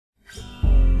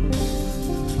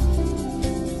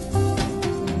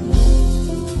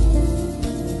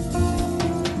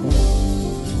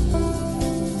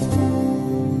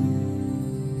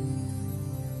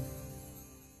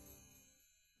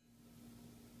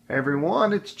Hey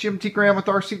everyone, it's Jim T. Graham with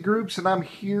RC Groups, and I'm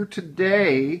here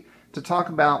today to talk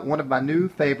about one of my new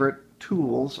favorite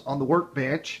tools on the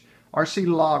workbench.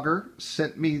 RCLogger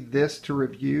sent me this to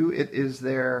review. It is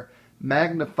their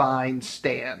magnifying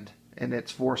stand, and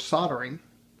it's for soldering.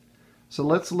 So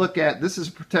let's look at, this is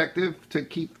protective to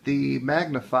keep the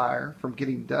magnifier from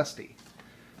getting dusty.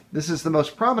 This is the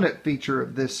most prominent feature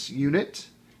of this unit,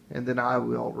 and then I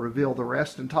will reveal the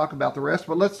rest and talk about the rest,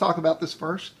 but let's talk about this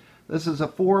first. This is a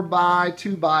 4x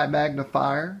 2x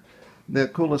magnifier. The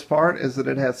coolest part is that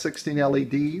it has 16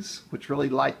 LEDs, which really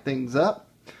light things up.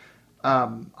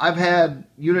 I've had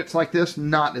units like this,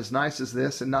 not as nice as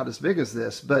this and not as big as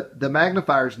this, but the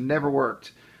magnifiers never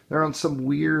worked. They're on some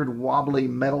weird wobbly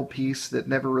metal piece that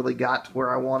never really got to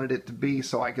where I wanted it to be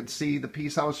so I could see the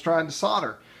piece I was trying to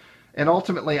solder. And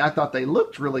ultimately I thought they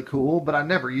looked really cool, but I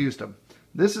never used them.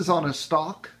 This is on a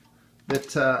stock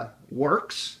that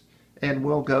works and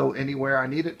will go anywhere I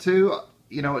need it to.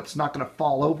 You know, it's not going to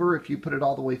fall over if you put it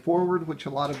all the way forward, which a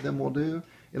lot of them will do.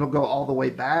 It'll go all the way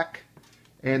back.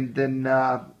 And then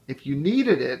if you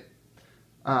needed it,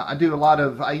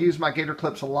 I use my gator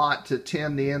clips a lot to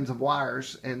tin the ends of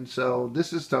wires, and so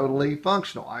this is totally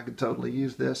functional. I could totally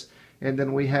use this. And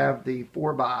then we have the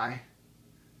 4x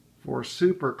for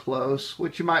super close,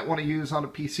 which you might want to use on a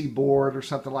PC board or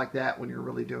something like that when you're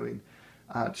really doing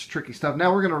it's tricky stuff.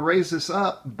 Now we're going to raise this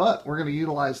up, but we're going to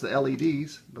utilize the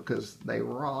LEDs because they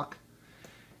rock.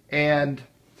 And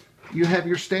you have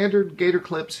your standard gator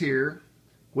clips here,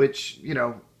 which, you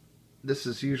know, this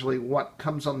is usually what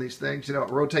comes on these things. You know, it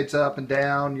rotates up and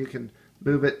down. You can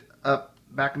move it up,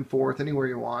 back and forth, anywhere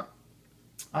you want.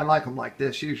 I like them like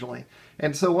this usually.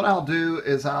 And so what I'll do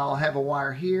is I'll have a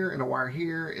wire here and a wire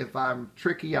here. If I'm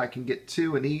tricky, I can get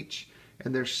two in each,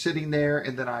 and they're sitting there,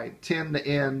 and then I tin the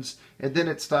ends, and then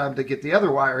it's time to get the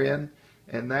other wire in,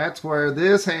 and that's where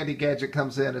this handy gadget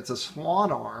comes in. It's a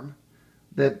swan arm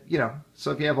that, you know, so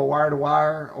if you have a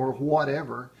wire-to-wire or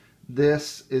whatever,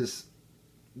 this is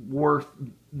worth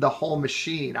the whole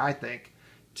machine, I think,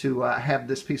 to have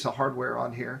this piece of hardware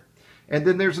on here. And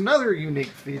then there's another unique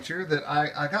feature that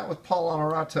I got with Paul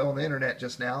Honorato on the internet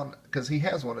just now, because he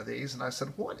has one of these, and I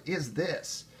said, what is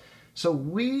this? So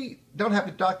we don't have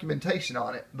a documentation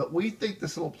on it, but we think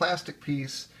this little plastic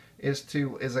piece is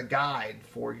a guide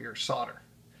for your solder.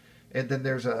 And then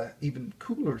there's a even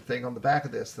cooler thing on the back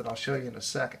of this that I'll show you in a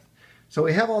second. So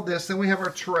we have all this, then we have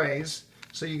our trays,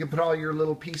 so you can put all your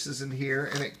little pieces in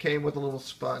here, and it came with a little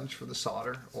sponge for the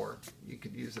solder, or you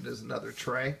could use it as another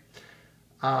tray.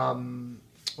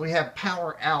 We have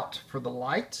power out for the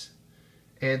light.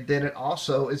 And then it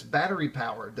also is battery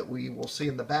powered that we will see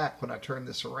in the back when I turn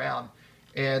this around.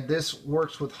 And this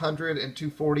works with 100 and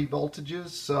 240 voltages,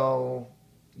 so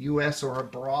US or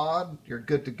abroad, you're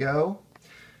good to go.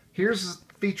 Here's a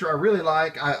feature I really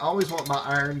like. I always want my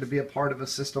iron to be a part of a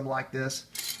system like this.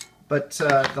 But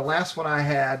the last one I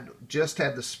had just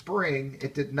had the spring.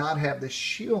 It did not have the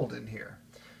shield in here.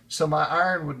 So my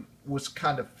iron was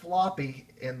kind of floppy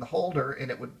in the holder, and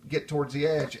it would get towards the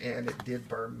edge, and it did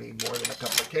burn me more than a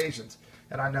couple occasions.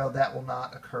 And I know that will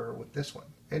not occur with this one.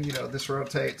 And you know, this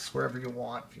rotates wherever you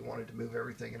want. If you wanted to move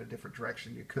everything in a different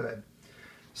direction, you could.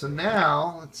 So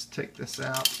now, let's take this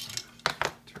out,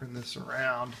 turn this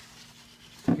around.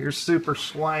 Here's super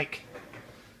swank.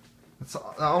 That's the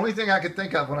only thing I could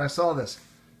think of when I saw this.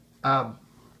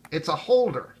 It's a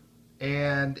holder,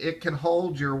 and it can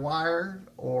hold your wire,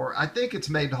 or I think it's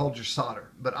made to hold your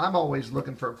solder, but I'm always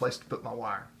looking for a place to put my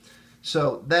wire.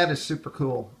 So that is super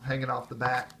cool, hanging off the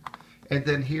back. And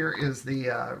then here is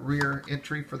the rear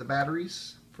entry for the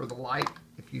batteries, for the light,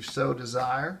 if you so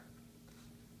desire.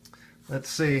 Let's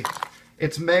see.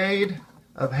 It's made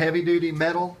of heavy-duty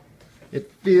metal.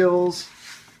 It feels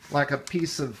like a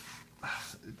piece of,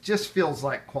 it just feels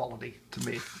like quality to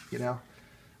me, you know.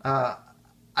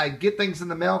 I get things in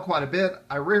the mail quite a bit.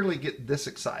 I rarely get this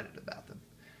excited about them.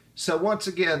 So once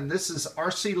again, this is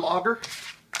RCLogger.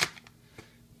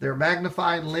 Their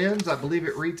magnifying lens, I believe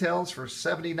it retails for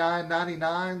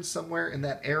 $79.99, somewhere in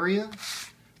that area.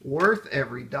 Worth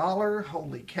every dollar.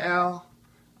 Holy cow.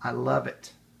 I love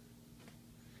it.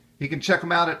 You can check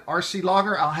them out at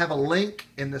RCLogger. I'll have a link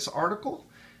in this article.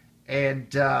 And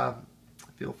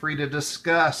feel free to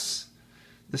discuss.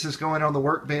 This is going on the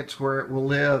workbench where it will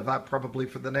live probably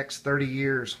for the next 30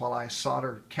 years while I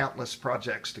solder countless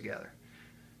projects together.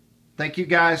 Thank you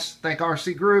guys. Thank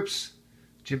RC Groups.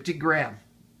 Jim T. Graham.